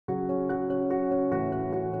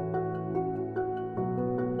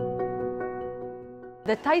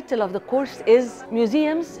The title of the course is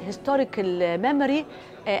Museums, Historical Memory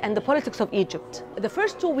and the Politics of Egypt. The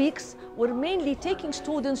first 2 weeks were mainly taking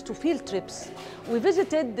students to field trips. We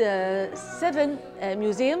visited 7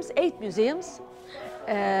 museums, 8 museums.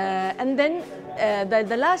 And then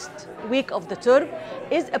the last week of the term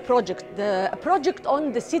is a project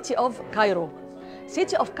on the city of Cairo.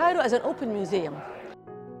 City of Cairo as an open museum.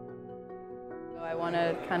 I want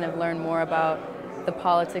to kind of learn more about the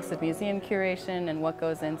politics of museum curation and what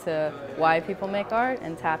goes into why people make art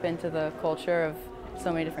and tap into the culture of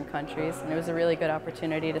so many different countries. And it was a really good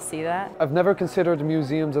opportunity to see that. I've never considered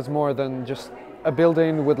museums as more than just a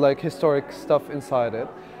building with like historic stuff inside it.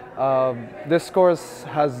 This course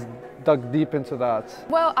has dug deep into that.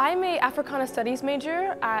 Well, I'm an Africana Studies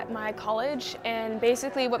major at my college, and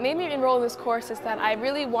basically what made me enroll in this course is that I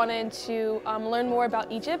really wanted to learn more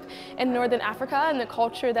about Egypt and Northern Africa and the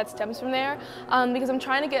culture that stems from there, because I'm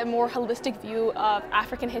trying to get a more holistic view of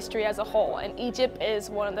African history as a whole, and Egypt is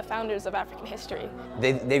one of the founders of African history.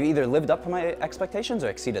 They've either lived up to my expectations or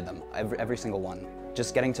exceeded them, every single one.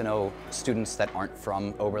 Just getting to know students that aren't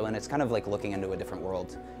from Oberlin, it's kind of like looking into a different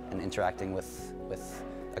world and interacting with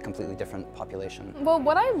a completely different population. Well,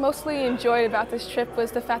 what I mostly enjoyed about this trip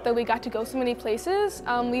was the fact that we got to go so many places.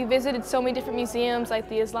 We visited so many different museums like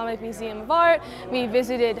the Islamic Museum of Art, we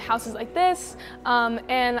visited houses like this,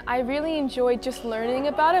 and I really enjoyed just learning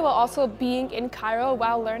about it while also being in Cairo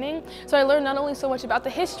while learning. So I learned not only so much about the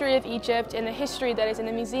history of Egypt and the history that is in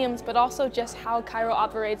the museums, but also just how Cairo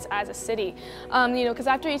operates as a city. You know, because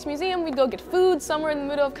after each museum we'd go get food somewhere in the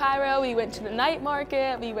middle of Cairo, we went to the night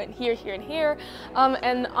market, we went here, here, and here,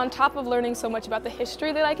 and on top of learning so much about the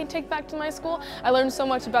history that I can take back to my school, I learned so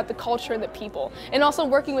much about the culture and the people. And also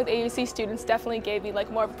working with AUC students definitely gave me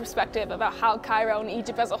like more of a perspective about how Cairo and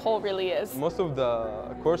Egypt as a whole really is. Most of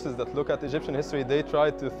the courses that look at Egyptian history, they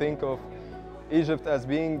try to think of Egypt as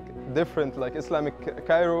being different, like Islamic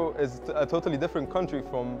Cairo is a totally different country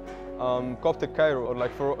from Coptic Cairo or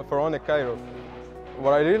like Pharaonic Cairo.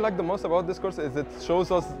 What I really like the most about this course is it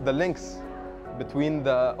shows us the links between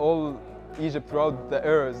all Egypt throughout the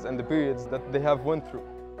eras and the periods that they have went through.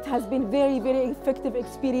 It has been very, very effective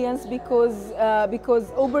experience because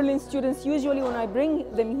Oberlin students, usually when I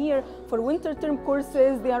bring them here for winter term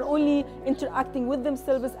courses, they are only interacting with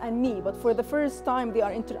themselves and me. But for the first time, they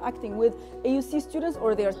are interacting with AUC students,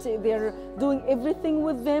 or they are doing everything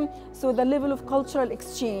with them. So the level of cultural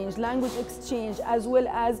exchange, language exchange, as well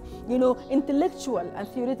as intellectual and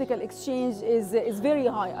theoretical exchange is very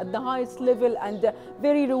high, at the highest level, and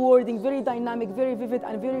very rewarding, very dynamic, very vivid,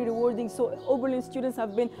 and very rewarding. So Oberlin students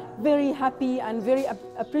have been very happy and very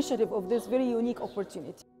appreciative of this very unique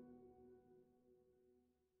opportunity.